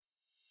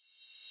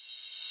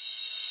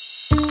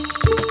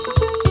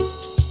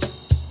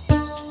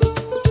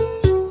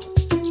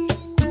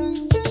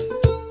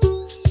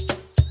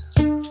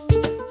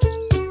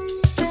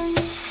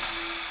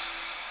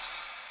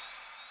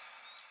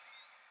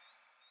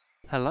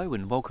Hello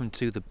and welcome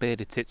to the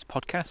Bearded Tits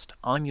podcast.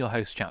 I'm your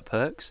host, Jack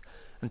Perks,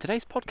 and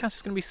today's podcast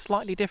is going to be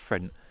slightly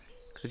different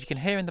because if you can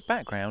hear in the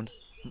background,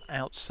 I'm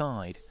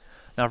outside.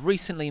 Now, I've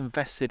recently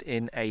invested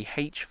in a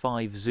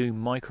H5 Zoom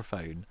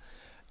microphone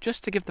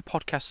just to give the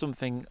podcast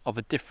something of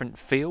a different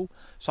feel,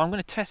 so I'm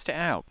going to test it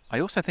out.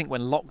 I also think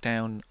when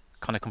lockdown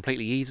kind of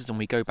completely eases and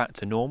we go back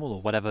to normal,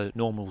 or whatever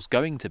normal's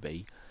going to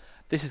be,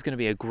 this is going to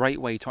be a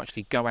great way to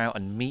actually go out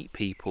and meet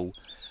people,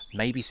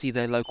 maybe see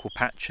their local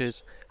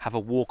patches, have a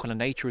walk on a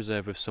nature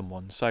reserve with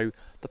someone. So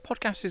the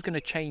podcast is going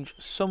to change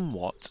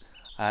somewhat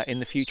in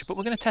the future, but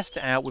we're going to test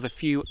it out with a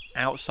few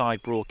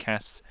outside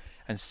broadcasts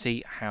and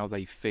see how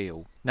they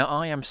feel. Now,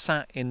 I am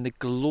sat in the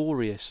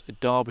glorious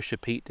Derbyshire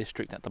Peak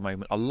District at the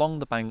moment, along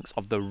the banks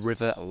of the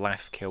River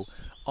Lafkill,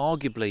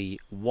 arguably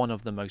one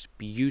of the most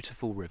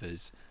beautiful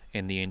rivers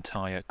in the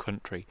entire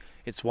country.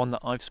 It's one that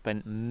I've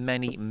spent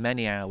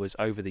many hours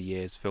over the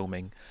years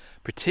filming,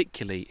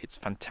 particularly its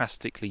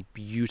fantastically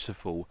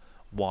beautiful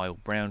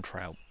wild brown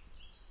trout.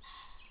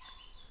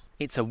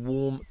 It's a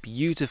warm,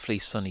 beautifully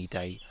sunny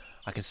day.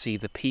 I can see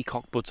the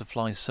peacock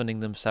butterflies sunning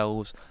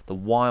themselves, the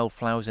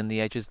wildflowers in the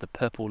edges, the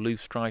purple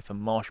loosestrife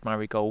and marsh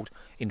marigold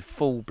in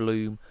full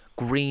bloom.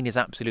 Green is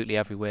absolutely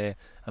everywhere,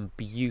 and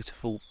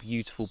beautiful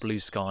blue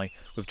sky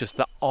with just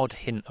the odd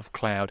hint of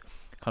cloud,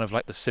 kind of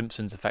like the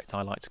Simpsons effect,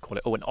 I like to call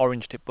it. Oh, an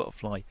orange-tipped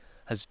butterfly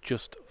has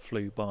just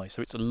flew by.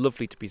 So it's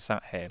lovely to be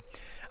sat here.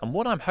 And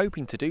what I'm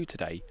hoping to do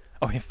today,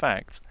 in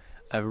fact,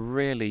 a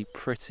really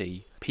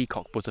pretty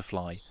peacock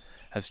butterfly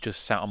has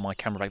just sat on my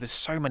camera. Like, there's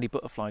so many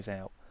butterflies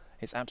out.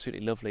 It's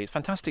absolutely lovely. It's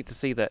fantastic to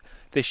see that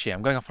this year,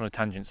 I'm going off on a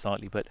tangent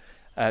slightly, but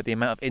the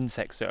amount of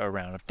insects that are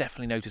around, I've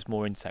definitely noticed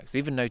more insects. I've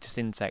even noticed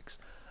insects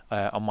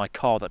on my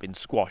car that have been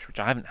squashed, which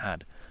I haven't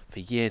had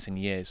for years and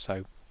years.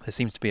 So there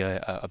seems to be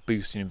a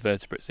boost in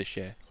invertebrates this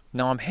year.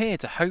 Now, I'm here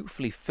to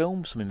hopefully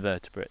film some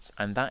invertebrates,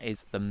 and that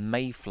is the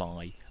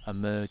mayfly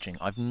emerging.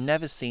 I've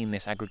never seen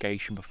this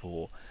aggregation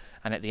before,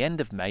 and at the end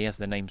of May, as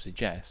the name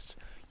suggests,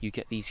 you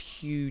get these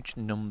huge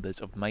numbers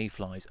of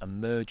mayflies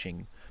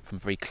emerging from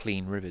very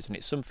clean rivers, and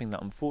it's something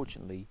that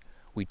unfortunately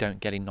we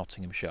don't get in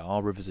Nottinghamshire.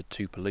 Our rivers are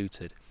too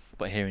polluted,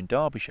 but here in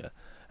Derbyshire,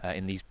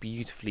 in these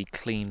beautifully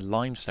clean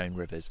limestone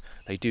rivers,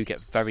 they do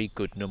get very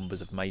good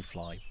numbers of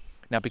mayfly.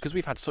 Now, because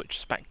we've had such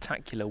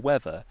spectacular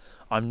weather,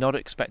 I'm not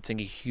expecting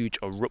a huge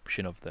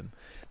eruption of them.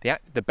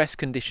 The best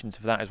conditions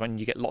for that is when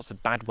you get lots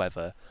of bad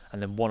weather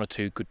and then 1 or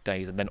 2 good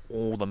days, and then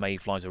all the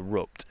mayflies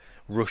erupt,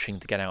 rushing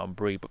to get out and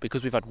breed. But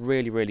because we've had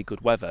really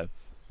good weather,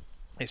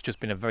 it's just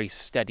been a very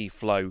steady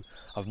flow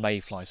of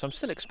mayflies. So I'm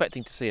still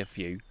expecting to see a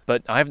few,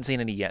 but I haven't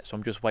seen any yet, so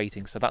I'm just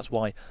waiting. So that's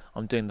why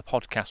I'm doing the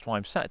podcast, while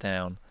I'm sat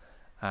down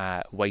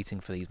waiting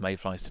for these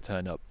mayflies to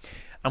turn up.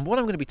 And what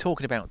I'm going to be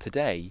talking about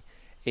today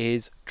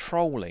is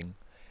trolling.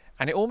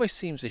 And it almost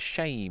seems a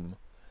shame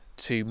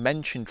to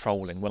mention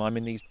trolling when I'm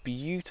in these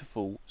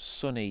beautiful,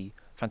 sunny,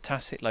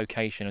 fantastic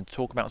locations and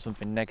talk about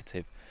something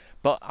negative.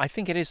 But I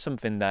think it is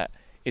something that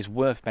is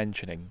worth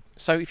mentioning.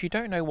 So if you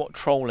don't know what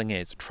trolling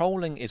is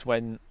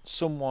when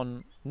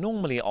someone,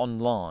 normally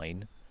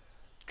online,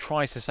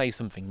 tries to say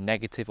something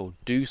negative or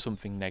do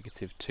something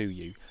negative to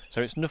you.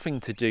 So it's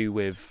nothing to do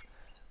with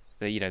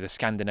the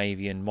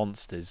Scandinavian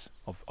monsters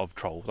of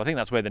trolls. I think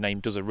that's where the name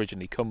does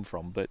originally come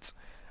from. But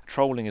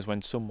trolling is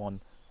when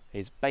someone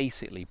is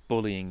basically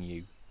bullying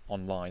you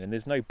online, and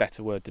there's no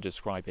better word to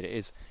describe it.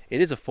 It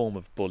is a form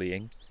of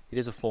bullying. It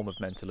is a form of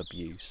mental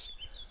abuse.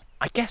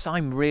 I guess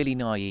I'm really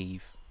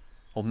naive,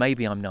 or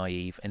maybe I'm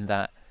naive, in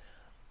that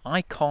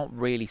I can't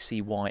really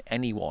see why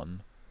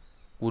anyone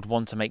would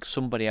want to make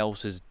somebody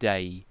else's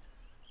day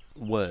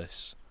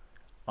worse.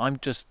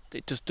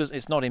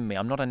 It's not in me.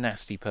 I'm not a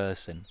nasty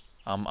person.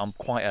 I'm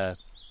quite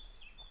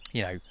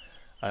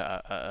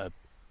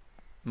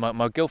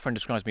my girlfriend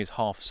describes me as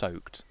half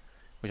soaked,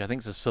 which I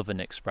think is a southern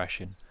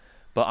expression,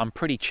 but I'm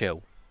pretty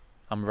chill.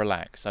 I'm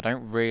relaxed. I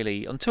don't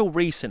really, until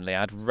recently,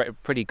 I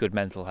had pretty good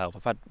mental health.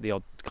 I've had the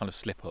odd kind of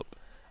slip up,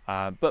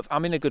 but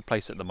I'm in a good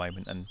place at the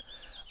moment. And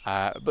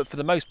but for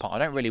the most part, I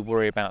don't really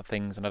worry about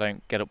things, and I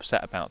don't get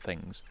upset about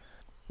things,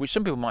 which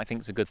some people might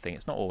think is a good thing.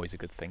 It's not always a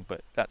good thing,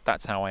 but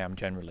that's how I am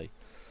generally.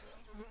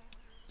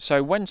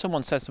 So when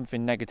someone says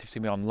something negative to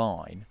me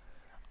online,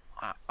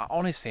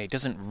 honestly, it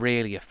doesn't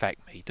really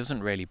affect me. It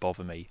doesn't really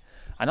bother me.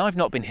 And I've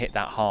not been hit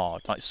that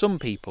hard. Like, some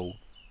people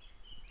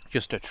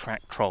just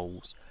attract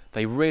trolls.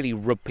 They really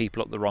rub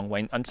people up the wrong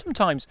way. And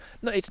sometimes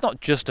it's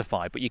not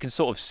justified, but you can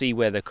sort of see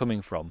where they're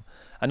coming from.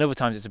 And other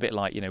times it's a bit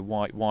like,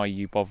 why are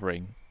you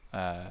bothering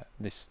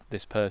this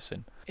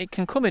person? It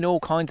can come in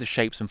all kinds of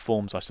shapes and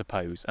forms, I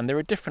suppose. And there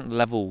are different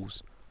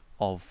levels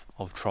of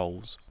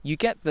trolls. You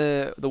get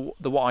the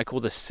what I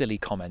call the silly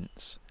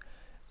comments.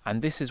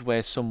 And this is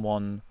where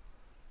someone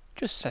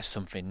just says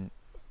something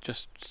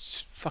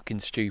just fucking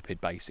stupid,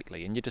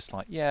 basically, and you're just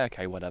like, yeah,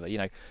 okay, whatever,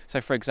 So,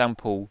 for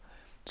example,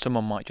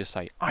 someone might just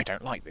say, I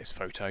don't like this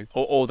photo,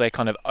 or they're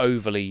kind of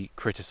overly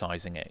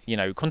criticising it.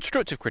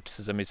 Constructive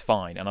criticism is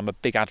fine, and I'm a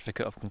big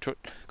advocate of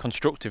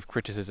constructive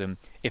criticism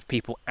if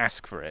people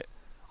ask for it.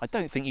 I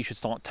don't think you should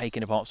start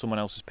taking apart someone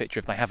else's picture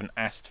if they haven't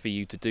asked for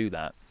you to do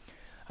that.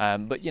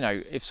 But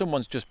if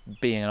someone's just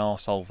being an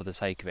arsehole for the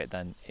sake of it,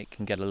 then it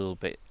can get a little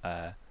bit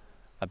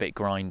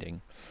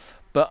grinding.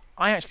 But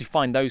I actually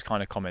find those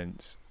kind of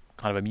comments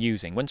kind of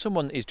amusing. When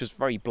someone is just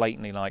very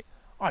blatantly like,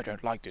 I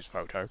don't like this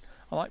photo,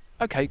 I'm like,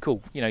 okay,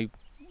 cool,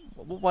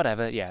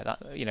 whatever, yeah,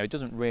 that, it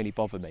doesn't really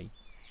bother me.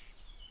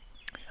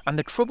 And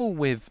the trouble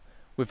with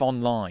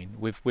online,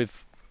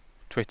 with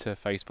Twitter,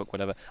 Facebook,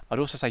 whatever, I'd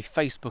also say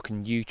Facebook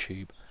and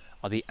YouTube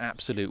are the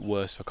absolute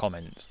worst for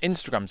comments.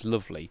 Instagram's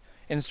lovely.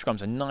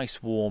 Instagram's a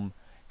nice, warm,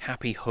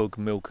 happy hug,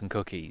 milk and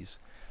cookies.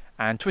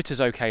 And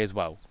Twitter's okay as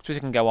well. Twitter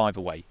can go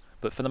either way.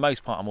 But for the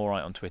most part, I'm all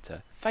right on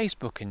Twitter.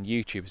 Facebook and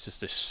YouTube is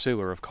just a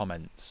sewer of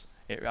comments.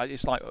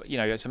 It's like,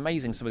 it's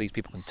amazing some of these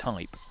people can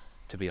type,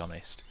 to be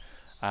honest.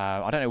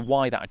 I don't know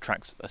why that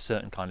attracts a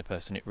certain kind of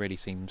person. It really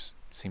seems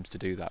to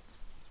do that.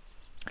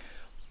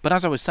 But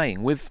as I was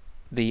saying, with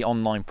the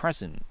online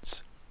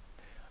presence,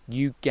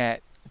 you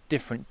get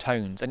different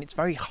tones, and it's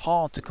very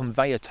hard to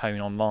convey a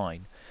tone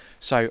online.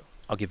 So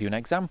I'll give you an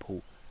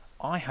example.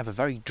 I have a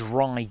very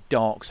dry,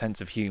 dark sense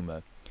of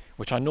humour,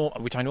 which I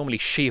normally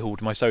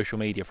shield my social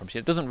media from. So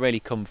it doesn't really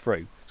come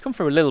through. It's come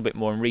through a little bit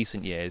more in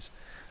recent years,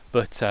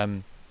 but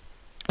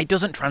it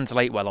doesn't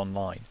translate well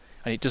online,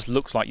 and it just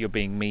looks like you're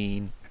being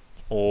mean,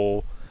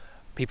 or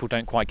people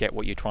don't quite get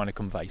what you're trying to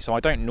convey. So I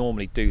don't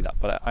normally do that,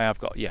 but I have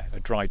got a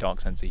dry,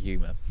 dark sense of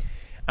humour.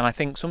 And I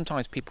think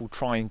sometimes people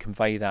try and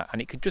convey that,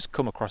 and it could just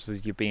come across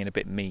as you're being a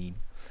bit mean.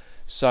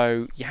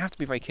 So you have to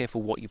be very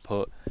careful what you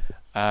put.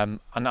 And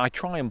I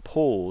try and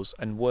pause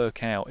and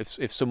work out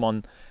if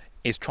someone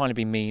is trying to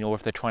be mean or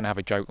if they're trying to have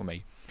a joke with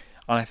me.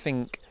 And I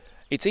think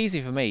it's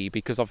easy for me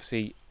because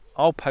obviously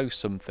I'll post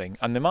something,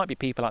 and there might be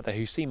people out there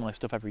who see my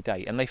stuff every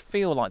day and they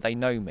feel like they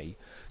know me.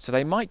 So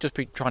they might just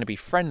be trying to be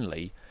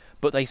friendly,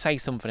 but they say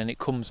something and it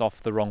comes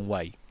off the wrong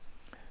way.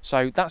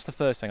 So that's the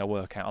first thing I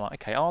work out. I'm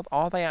like, okay,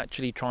 are they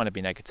actually trying to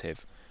be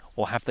negative,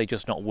 or have they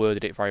just not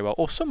worded it very well?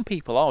 Or some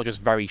people are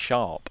just very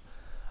sharp.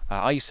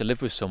 I used to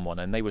live with someone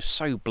and they were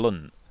so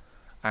blunt,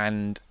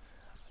 and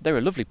they were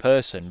a lovely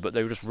person, but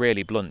they were just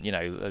really blunt.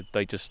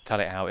 They just tell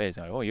it how it is.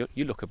 Oh, you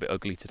look a bit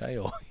ugly today,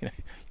 or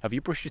have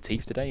you brushed your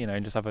teeth today?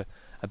 And just have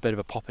a bit of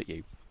a pop at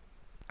you.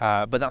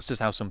 But that's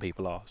just how some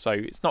people are. So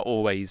it's not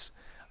always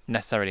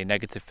necessarily a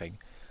negative thing.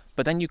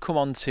 But then you come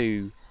on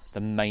to the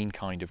main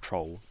kind of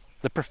troll,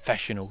 the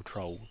professional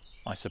troll,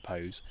 I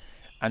suppose.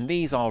 And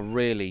these are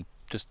really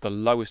just the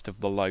lowest of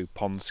the low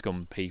pond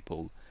scum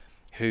people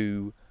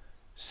who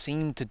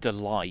seem to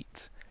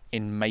delight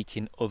in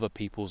making other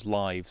people's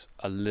lives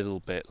a little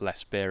bit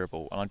less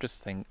bearable. And I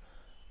just think,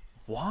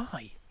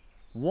 why?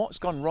 What's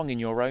gone wrong in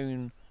your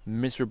own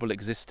miserable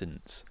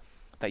existence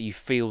that you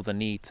feel the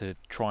need to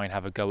try and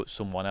have a go at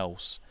someone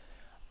else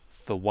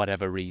for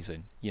whatever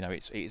reason?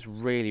 It's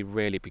really,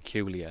 really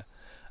peculiar.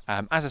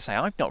 As I say,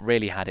 I've not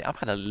really had it. I've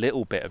had a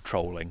little bit of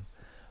trolling,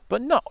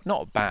 but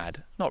not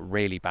bad, not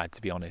really bad,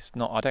 to be honest.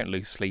 I don't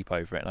lose sleep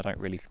over it, and I don't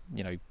really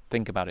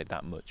think about it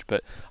that much.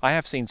 But I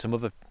have seen some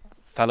other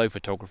fellow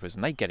photographers,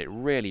 and they get it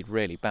really,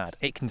 really bad.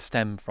 It can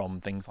stem from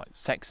things like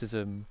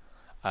sexism,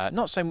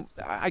 not so,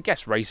 I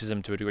guess,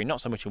 racism to a degree, not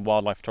so much in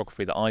wildlife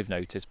photography that I've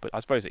noticed, but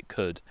I suppose it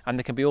could. And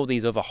there can be all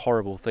these other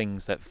horrible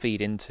things that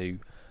feed into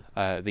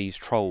these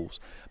trolls.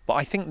 But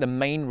I think the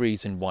main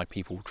reason why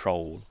people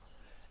troll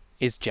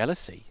is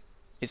jealousy.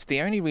 It's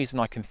the only reason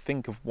I can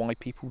think of why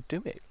people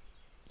do it.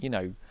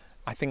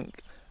 I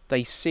think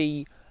they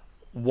see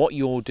what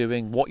you're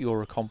doing, what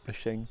you're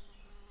accomplishing,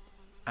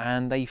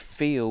 and they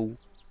feel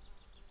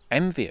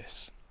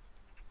envious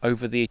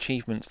over the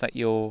achievements that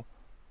you're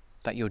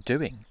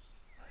doing.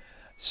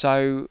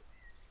 So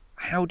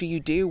how do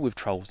you deal with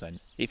trolls then?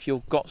 If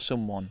you've got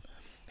someone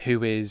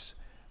who is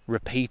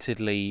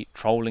repeatedly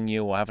trolling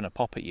you or having a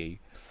pop at you,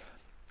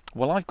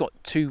 well, I've got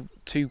two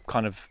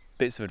kind of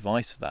bits of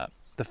advice for that.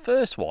 The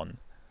first one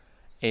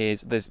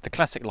is, there's the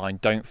classic line,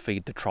 don't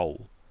feed the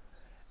troll.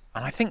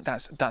 And I think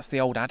that's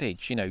the old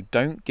adage,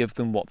 don't give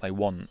them what they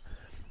want.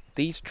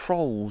 These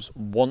trolls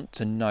want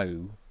to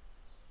know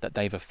that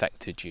they've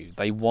affected you.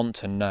 They want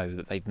to know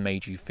that they've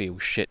made you feel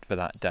shit for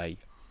that day.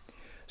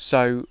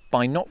 So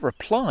by not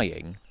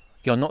replying,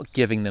 you're not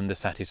giving them the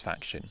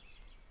satisfaction.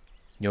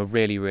 You're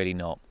really, really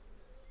not.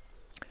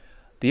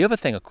 The other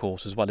thing, of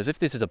course, as well, is if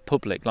this is a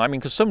public,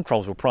 because some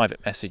trolls will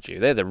private message you.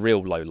 They're the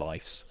real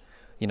lowlifes.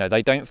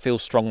 They don't feel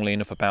strongly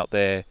enough about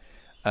their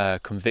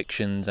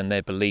convictions and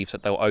their beliefs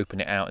that they'll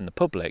open it out in the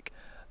public.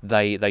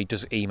 They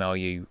just email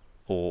you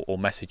or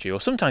message you, or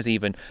sometimes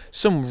even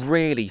some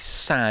really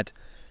sad,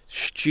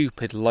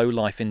 stupid,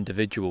 low-life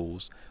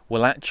individuals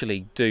will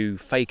actually do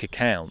fake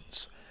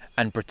accounts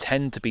and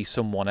pretend to be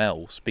someone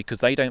else because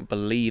they don't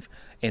believe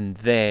in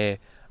their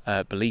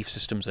belief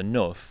systems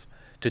enough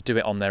to do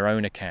it on their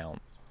own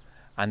account,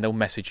 and they'll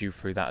message you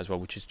through that as well,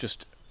 which is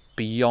just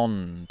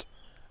beyond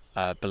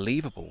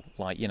believable.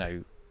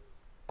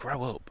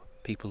 Grow up.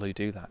 People who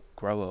do that,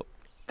 grow up.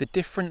 The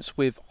difference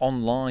with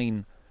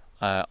online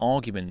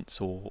arguments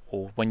or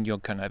when you're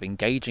kind of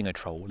engaging a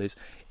troll is,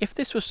 if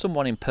this was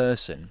someone in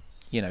person,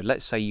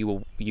 let's say you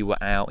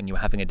were out and you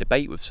were having a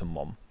debate with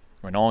someone,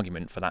 or an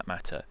argument for that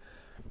matter,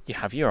 you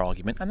have your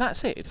argument, and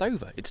that's it. It's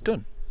over. It's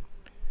done.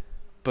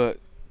 But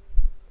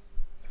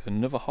there's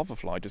another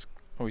hoverfly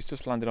he's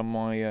just landed on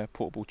my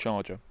portable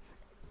charger.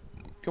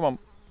 Come on,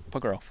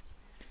 bugger off.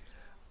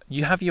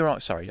 You have your...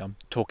 Sorry, I'm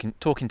talking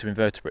to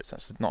invertebrates.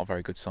 That's not a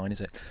very good sign,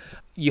 is it?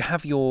 You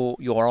have your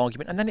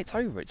argument, and then it's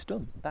over. It's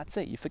done. That's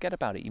it. You forget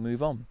about it. You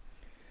move on.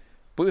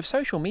 But with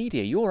social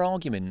media, your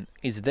argument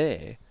is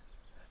there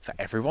for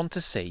everyone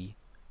to see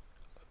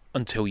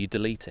until you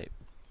delete it.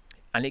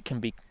 And it can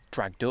be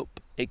dragged up.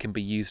 It can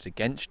be used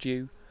against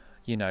you.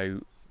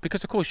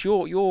 Because, of course,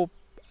 your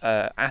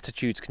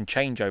attitudes can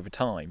change over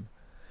time.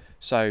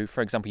 So,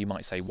 for example, you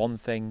might say one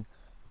thing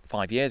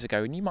 5 years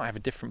ago, and you might have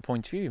a different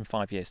point of view in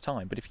 5 years'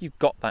 time. But if you've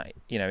got that,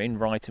 in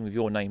writing with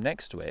your name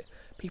next to it,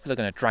 people are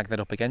going to drag that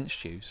up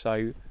against you.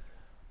 So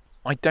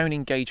I don't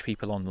engage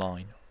people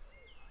online.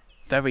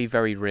 Very,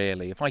 very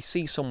rarely. If I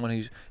see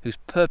someone who's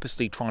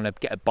purposely trying to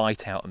get a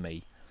bite out of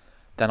me,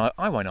 then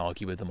I won't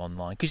argue with them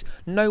online, because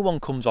no one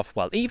comes off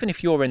well. Even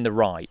if you're in the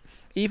right,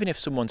 even if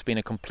someone's been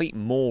a complete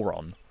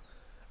moron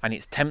and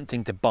it's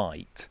tempting to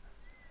bite,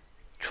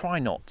 try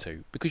not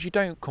to, because you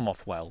don't come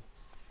off well.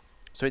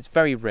 So it's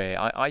very rare.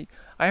 I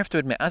have to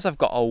admit, as I've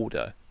got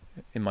older,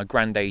 in my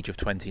grand age of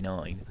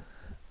 29,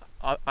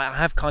 I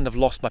have kind of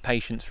lost my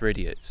patience for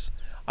idiots.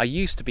 I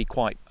used to be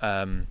quite...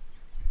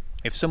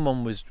 if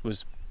someone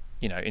was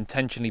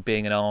intentionally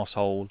being an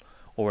arsehole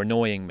or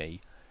annoying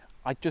me,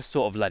 I'd just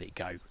sort of let it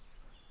go.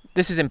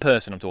 This is in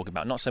person I'm talking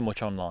about, not so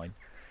much online.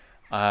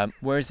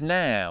 Whereas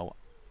now,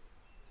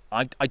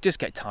 I just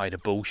get tired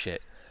of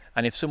bullshit.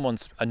 And if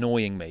someone's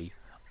annoying me,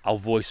 I'll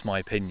voice my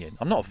opinion.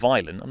 I'm not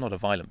violent. I'm not a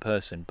violent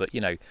person. But,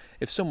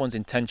 if someone's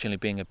intentionally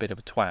being a bit of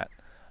a twat,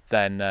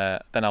 then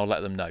I'll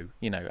let them know.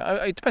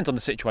 It depends on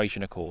the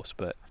situation, of course.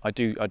 But I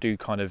do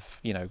kind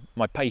of,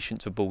 my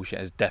patience for bullshit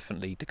has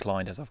definitely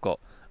declined as I've got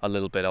a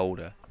little bit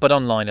older. But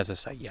online, as I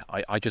say, yeah,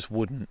 I just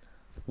wouldn't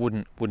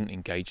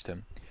engage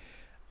them.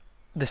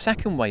 The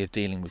second way of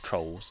dealing with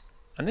trolls,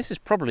 and this is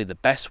probably the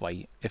best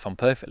way, if I'm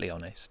perfectly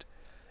honest,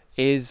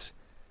 is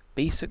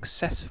be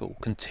successful.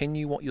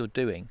 Continue what you're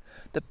doing.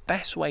 The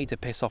best way to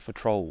piss off a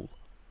troll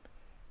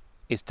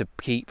is to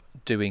keep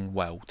doing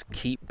well, to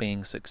keep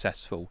being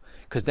successful,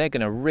 because they're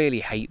going to really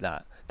hate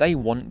that. They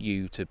want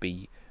you to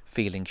be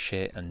feeling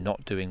shit and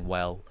not doing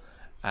well.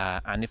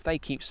 And if they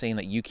keep seeing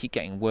that you keep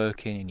getting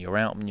work in and you're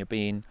out and you're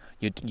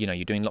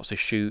doing lots of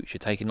shoots, you're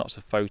taking lots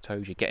of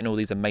photos, you're getting all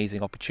these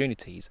amazing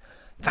opportunities,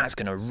 that's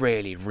going to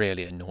really,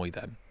 really annoy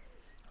them.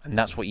 And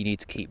that's what you need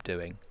to keep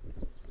doing.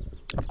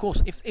 Of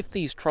course, if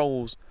these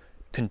trolls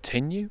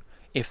continue,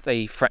 if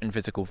they threaten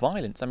physical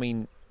violence, I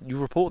mean, you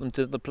report them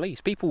to the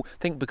police. People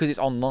think because it's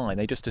online,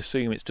 they just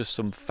assume it's just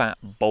some fat,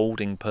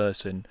 balding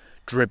person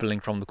dribbling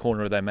from the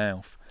corner of their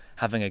mouth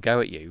having a go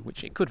at you,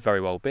 which it could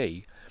very well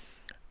be.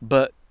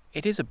 But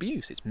it is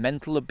abuse. It's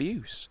mental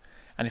abuse.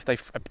 And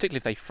particularly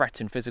if they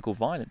threaten physical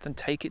violence, then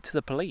take it to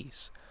the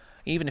police.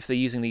 Even if they're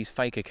using these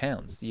fake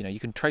accounts, you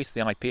can trace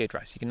the IP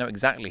address. You can know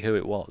exactly who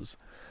it was.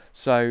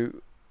 So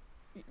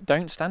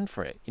don't stand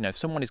for it. If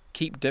someone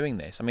keep doing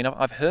this, I mean,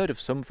 I've heard of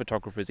some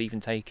photographers even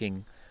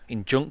taking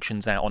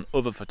injunctions out on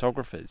other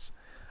photographers.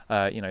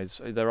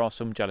 There are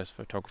some jealous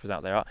photographers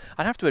out there.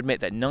 I'd have to admit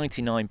that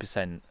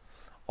 99%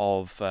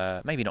 of,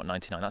 maybe not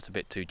 99, that's a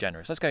bit too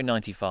generous. Let's go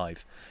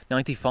 95.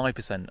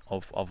 95%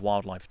 of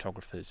wildlife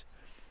photographers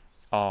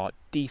are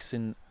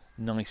decent,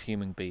 nice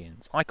human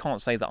beings. I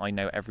can't say that I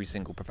know every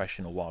single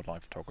professional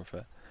wildlife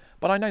photographer,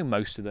 but I know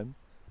most of them,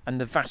 and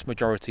the vast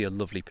majority are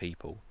lovely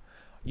people.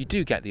 You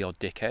do get the odd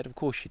dickhead, of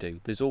course you do.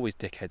 There's always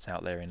dickheads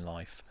out there in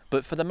life.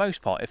 But for the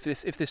most part, if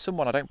there's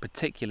someone I don't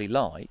particularly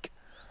like,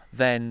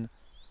 then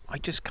I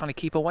just kind of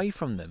keep away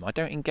from them. I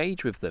don't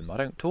engage with them. I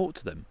don't talk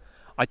to them.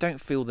 I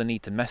don't feel the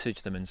need to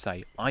message them and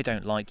say, I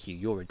don't like you,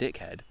 you're a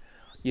dickhead.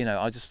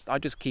 I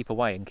just keep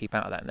away and keep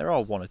out of that. And there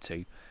are one or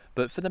two.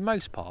 But for the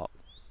most part,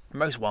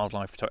 most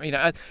wildlife photography,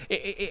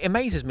 it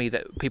amazes me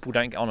that people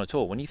don't get on at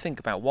all. When you think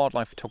about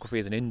wildlife photography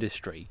as an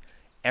industry,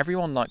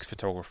 everyone likes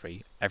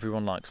photography,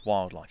 everyone likes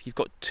wildlife. You've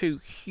got two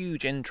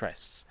huge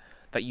interests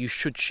that you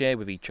should share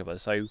with each other,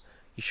 so you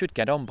should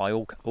get on by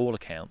all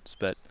accounts.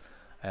 But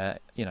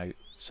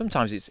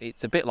sometimes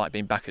it's a bit like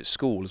being back at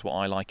school, is what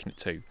I liken it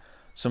to.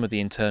 Some of the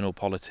internal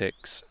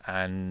politics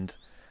and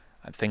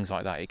things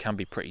like that, it can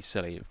be pretty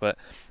silly. But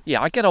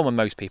yeah, I get on with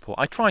most people.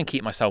 I try and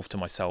keep myself to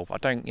myself. I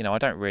don't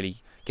really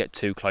get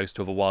too close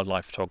to other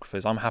wildlife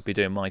photographers. I'm happy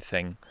doing my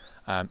thing.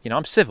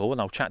 I'm civil and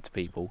I'll chat to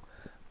people,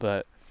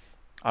 but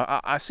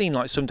I've seen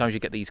like sometimes you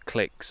get these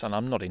clicks and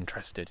I'm not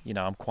interested.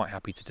 I'm quite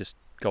happy to just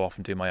go off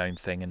and do my own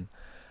thing. And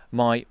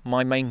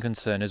my main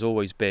concern has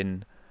always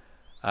been,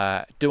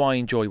 do I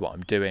enjoy what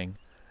I'm doing,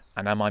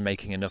 and am I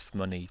making enough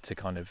money to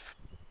kind of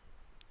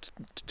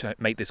to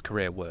make this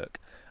career work?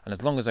 And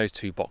as long as those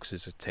two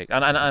boxes are ticked,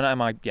 and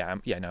am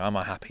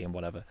I happy and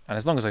whatever. And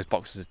as long as those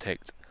boxes are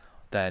ticked,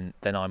 then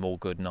I'm all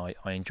good and I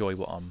enjoy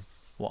what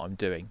I'm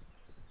doing.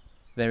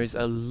 There is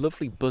a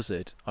lovely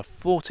buzzard. I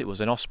thought it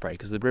was an osprey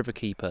because the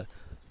riverkeeper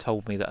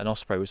told me that an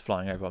osprey was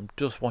flying over. I'm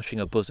just watching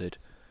a buzzard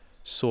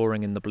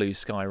soaring in the blue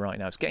sky right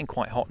now. It's getting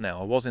quite hot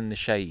now. I was in the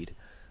shade,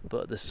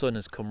 but the sun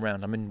has come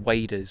round. I'm in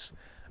waders,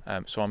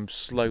 so I'm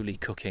slowly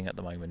cooking at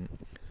the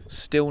moment.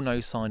 Still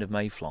no sign of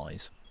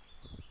mayflies.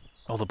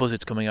 Oh, the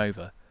buzzard's coming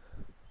over.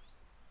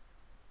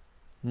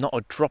 Not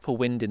a drop of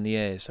wind in the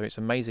air, so it's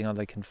amazing how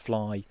they can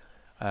fly.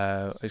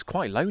 It's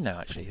quite low now,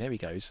 actually. There he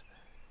goes.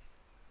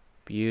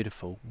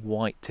 Beautiful.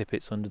 White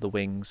tippets under the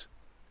wings.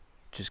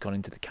 Just gone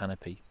into the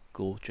canopy.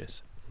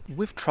 Gorgeous.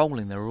 With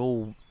trolling, there are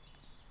all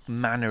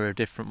manner of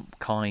different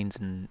kinds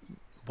and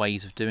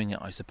ways of doing it,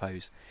 I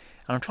suppose.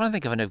 And I'm trying to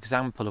think of an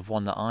example of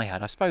one that I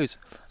had. I suppose,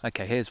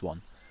 okay, here's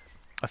one.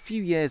 A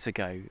few years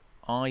ago,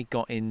 I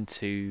got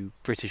into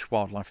British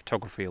Wildlife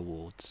Photography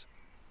Awards.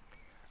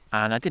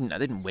 And I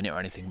didn't win it or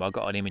anything, but I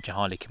got an image I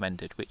highly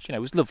commended, which, you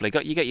know, was lovely.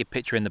 You get your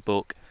picture in the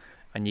book,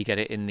 and you get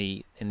it in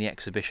the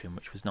exhibition,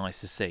 which was nice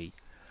to see.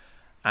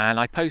 And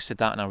I posted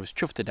that, and I was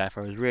chuffed to death.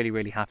 I was really,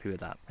 really happy with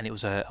that. And it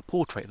was a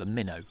portrait of a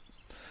minnow.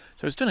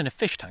 So it was done in a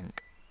fish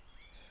tank.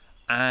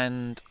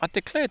 And I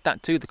declared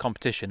that to the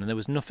competition, and there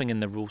was nothing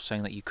in the rules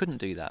saying that you couldn't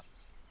do that.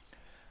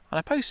 And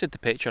I posted the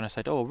picture, and I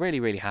said, oh,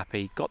 really, really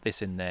happy, got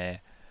this in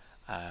there,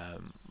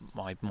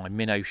 my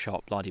minnow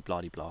shot,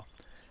 blah-de-blah-de-blah.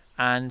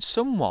 And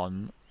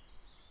someone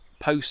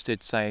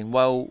posted saying,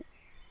 well,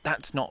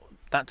 that's not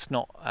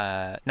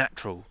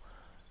natural.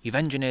 You've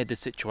engineered the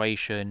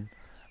situation.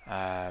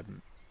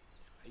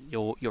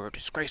 You're a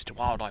disgrace to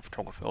wildlife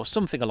photography, or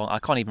something along. I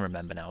can't even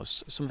remember now.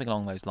 Something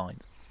along those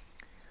lines.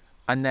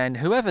 And then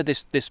whoever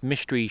this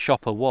mystery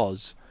shopper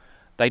was,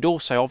 they'd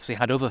also obviously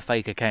had other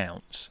fake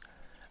accounts,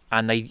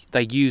 and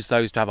they used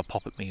those to have a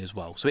pop at me as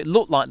well. So it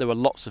looked like there were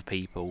lots of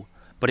people,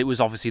 but it was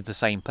obviously the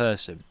same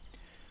person.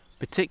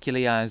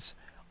 Particularly as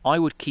I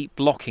would keep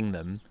blocking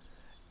them,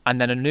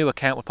 and then a new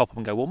account would pop up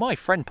and go, well, my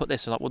friend put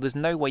this. I'm like, well, there's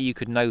no way you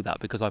could know that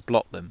because I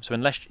blocked them. So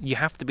unless you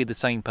have to be the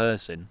same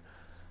person,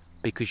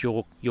 because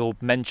you're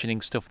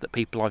mentioning stuff that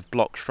people I've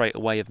blocked straight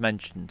away have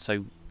mentioned.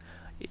 So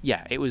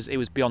yeah, it was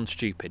beyond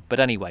stupid. But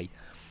anyway,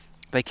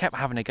 they kept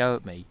having a go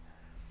at me,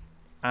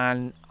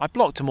 and I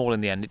blocked them all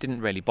in the end. It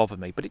didn't really bother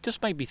me, but it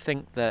just made me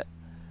think that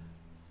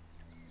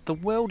the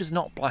world is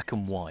not black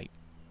and white.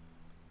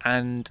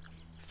 And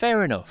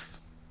fair enough,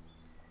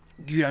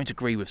 you don't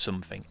agree with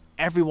something.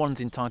 Everyone's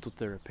entitled to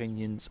their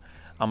opinions.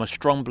 I'm a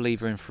strong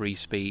believer in free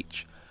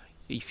speech.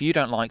 If you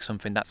don't like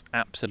something, that's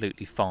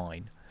absolutely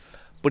fine.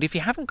 But if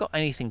you haven't got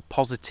anything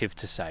positive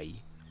to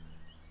say,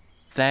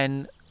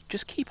 then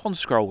just keep on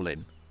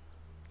scrolling.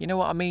 You know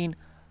what I mean?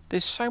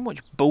 There's so much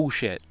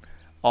bullshit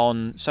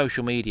on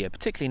social media,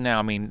 particularly now.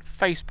 I mean,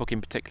 Facebook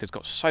in particular has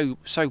got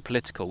so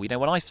political. You know,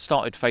 when I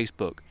started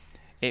Facebook,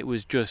 it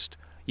was just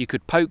you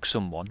could poke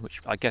someone,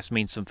 which I guess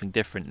means something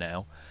different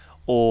now,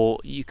 or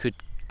you could,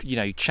 you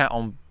know, chat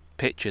on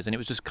pictures, and it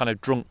was just kind of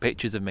drunk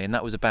pictures of me, and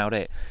that was about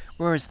it.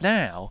 Whereas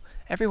now,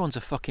 everyone's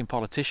a fucking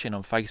politician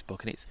on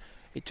Facebook, and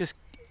it just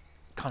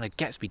kind of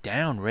gets me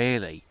down,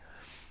 really.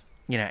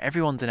 You know,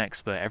 everyone's an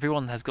expert,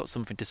 everyone has got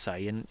something to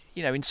say, and,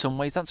 you know, in some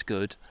ways that's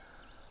good,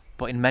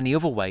 but in many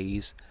other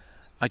ways,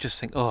 I just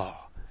think, oh,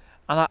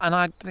 and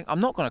I think I'm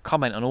not going to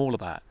comment on all of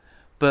that,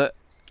 but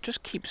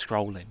just keep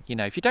scrolling. You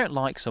know, if you don't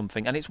like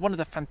something, and it's one of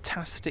the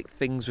fantastic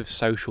things with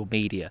social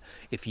media,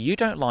 if you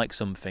don't like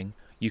something,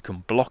 you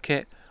can block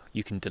it,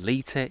 you can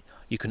delete it,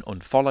 you can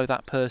unfollow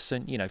that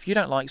person. You know, if you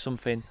don't like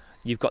something,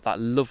 you've got that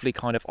lovely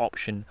kind of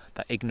option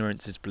that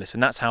ignorance is bliss,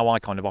 and that's how I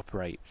kind of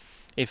operate.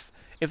 If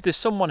there's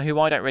someone who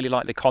I don't really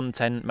like the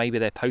content, maybe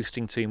they're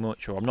posting too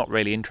much, or I'm not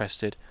really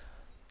interested,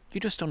 you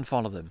just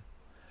unfollow them.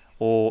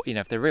 Or, you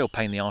know, if they're a real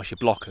pain in the arse, you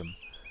block them.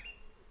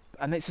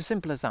 And it's as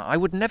simple as that. I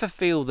would never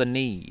feel the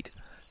need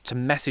to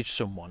message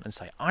someone and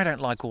say, I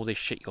don't like all this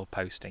shit you're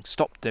posting,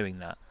 stop doing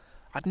that.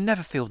 I'd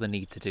never feel the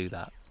need to do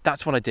that.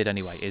 That's what I did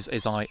anyway,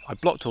 is I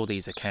blocked all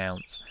these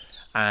accounts,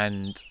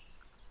 and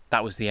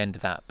that was the end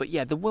of that. But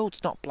yeah, the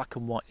world's not black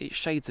and white, it's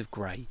shades of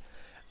grey.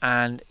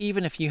 And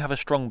even if you have a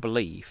strong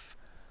belief,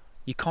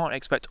 you can't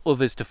expect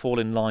others to fall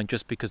in line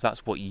just because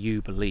that's what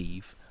you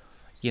believe.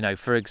 You know,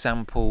 for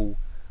example,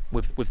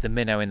 with the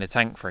minnow in the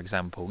tank, for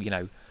example, you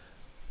know,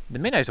 the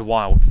minnow's a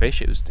wild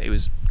fish. It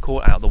was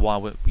caught out of the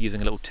wild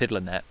using a little tiddler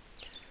net.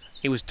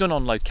 It was done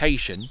on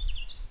location.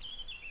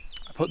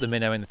 I put the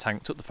minnow in the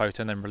tank, took the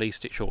photo, and then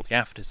released it shortly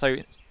after. So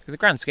in the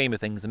grand scheme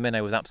of things, the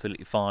minnow was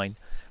absolutely fine.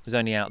 It was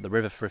only out of the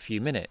river for a few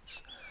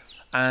minutes.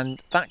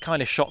 And that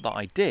kind of shot that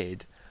I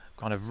did,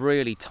 kind of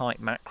really tight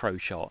macro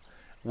shot,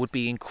 would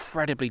be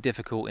incredibly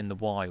difficult in the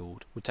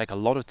wild. Would take a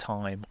lot of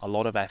time, a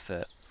lot of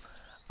effort.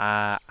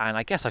 And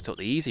I guess I took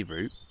the easy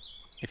route,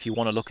 if you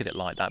want to look at it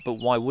like that. But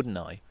why wouldn't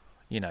I?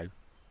 You know,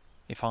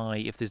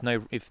 if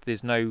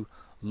there's no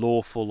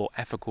lawful or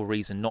ethical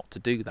reason not to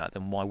do that,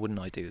 then why wouldn't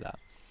I do that?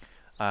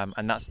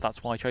 And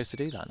that's why I chose to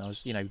do that. And I was,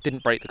 you know,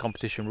 didn't break the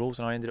competition rules,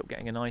 and I ended up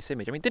getting a nice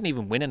image. I mean, it didn't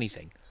even win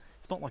anything.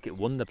 It's not like it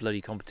won the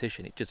bloody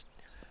competition. It just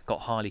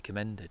got highly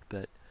commended.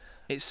 But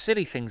it's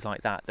silly things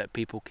like that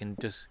people can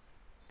just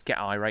get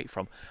irate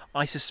from.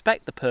 I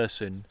suspect the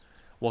person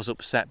was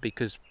upset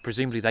because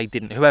presumably they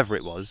didn't, whoever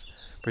it was,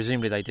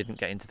 presumably they didn't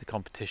get into the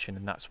competition,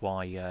 and that's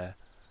why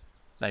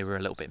they were a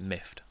little bit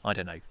miffed. I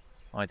don't know.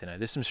 I don't know,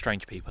 there's some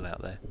strange people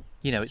out there.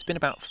 You know, it's been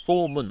about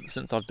 4 months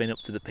since I've been up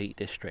to the Peak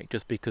District,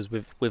 just because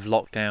with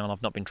lockdown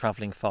I've not been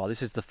travelling far.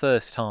 This is the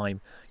first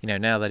time, you know,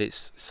 now that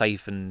it's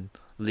safe and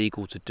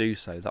legal to do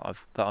so, that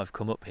I've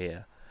come up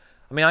here.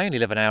 I mean, I only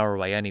live an hour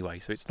away anyway,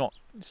 so it's not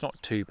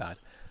too bad.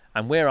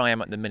 And where I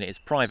am at the minute is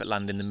private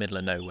land in the middle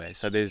of nowhere,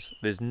 so there's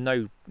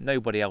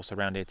nobody else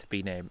around here to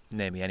be near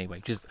me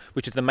anyway,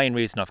 which is the main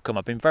reason I've come.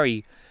 I've been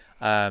very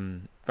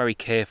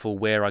careful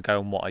where I go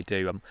and what I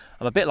do. I'm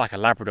a bit like a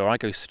Labrador. I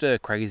go stir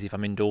crazy if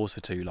I'm indoors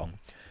for too long.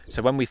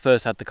 So when we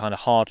first had the kind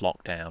of hard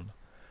lockdown,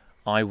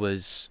 I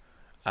was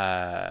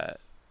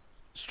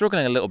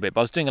struggling a little bit,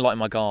 but I was doing a lot in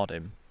my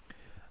garden.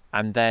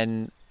 And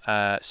then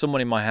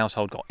someone in my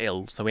household got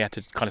ill, so we had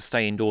to kind of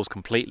stay indoors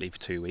completely for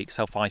 2 weeks,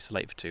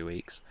 self-isolate for 2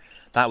 weeks.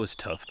 That was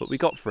tough, but we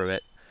got through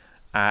it.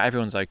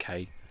 Everyone's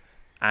okay.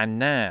 And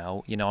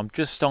now, you know, I'm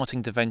just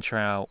starting to venture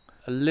out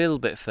a little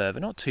bit further,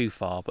 not too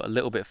far, but a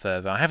little bit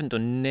further. I haven't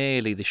done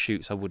nearly the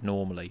shoots I would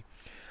normally,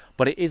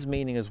 but it is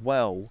meaning as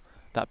well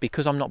that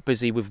because I'm not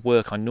busy with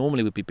work I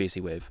normally would be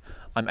busy with,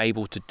 I'm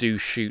able to do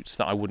shoots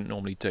that I wouldn't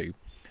normally do.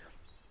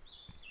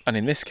 And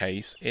in this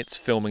case, it's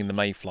filming the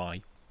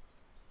mayfly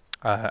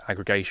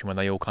aggregation when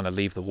they all kind of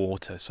leave the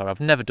water. So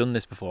I've never done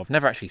this before. I've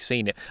never actually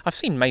seen it. I've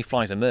seen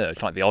mayflies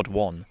emerge, like the odd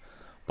one,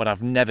 but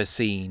I've never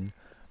seen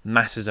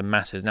masses and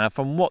masses. Now,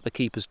 from what the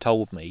keepers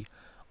told me,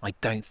 I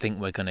don't think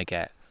we're going to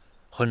get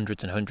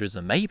hundreds and hundreds,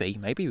 and maybe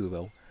we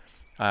will.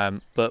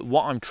 But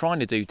what I'm trying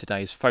to do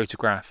today is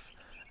photograph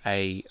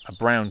a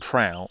brown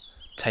trout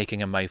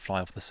taking a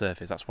mayfly off the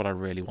surface. That's what I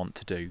really want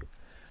to do.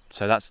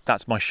 So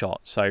that's my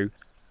shot. So,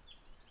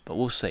 but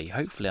we'll see.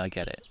 Hopefully I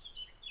get it.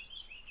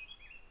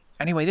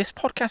 Anyway, this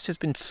podcast has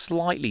been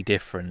slightly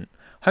different.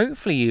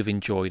 Hopefully you've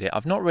enjoyed it.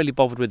 I've not really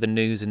bothered with the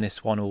news in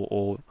this one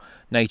or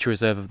Nature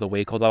Reserve of the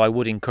Week, although I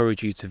would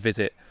encourage you to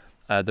visit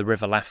the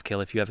River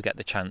Lafkill if you ever get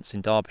the chance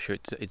in Derbyshire.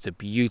 It's a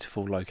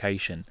beautiful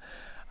location.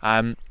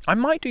 I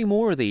might do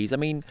more of these. I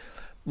mean,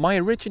 my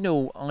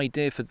original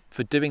idea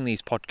for doing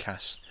these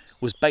podcasts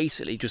was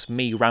basically just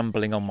me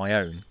rambling on my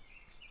own.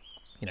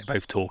 You know,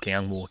 both talking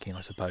and walking,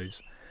 I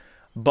suppose.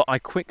 But I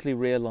quickly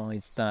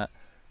realised that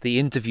the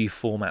interview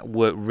format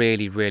worked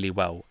really, really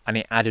well, and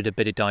it added a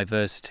bit of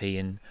diversity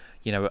and,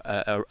 you know,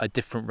 a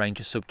different range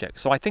of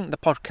subjects. So I think the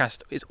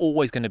podcast is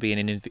always going to be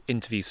in an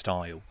interview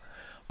style.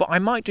 But I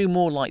might do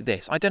more like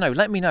this. I don't know.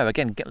 Let me know.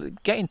 Again,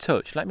 get in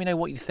touch. Let me know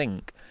what you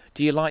think.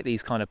 Do you like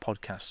these kind of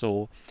podcasts,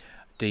 or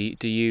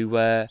do you?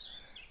 I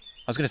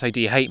was going to say, do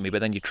you hate me? But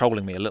then you're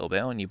trolling me a little bit,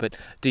 aren't you? But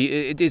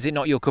is it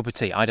not your cup of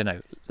tea? I don't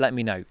know. Let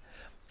me know.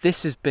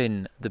 This has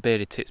been the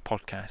Bearded Tits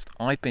podcast.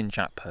 I've been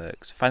Jack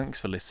Perks.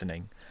 Thanks for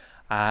listening.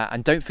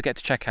 And don't forget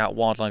to check out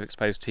Wildlife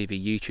Exposed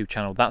TV YouTube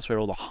channel. That's where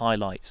all the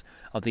highlights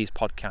of these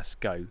podcasts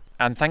go.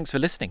 And thanks for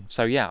listening.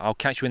 So yeah, I'll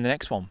catch you in the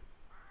next one.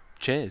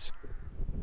 Cheers.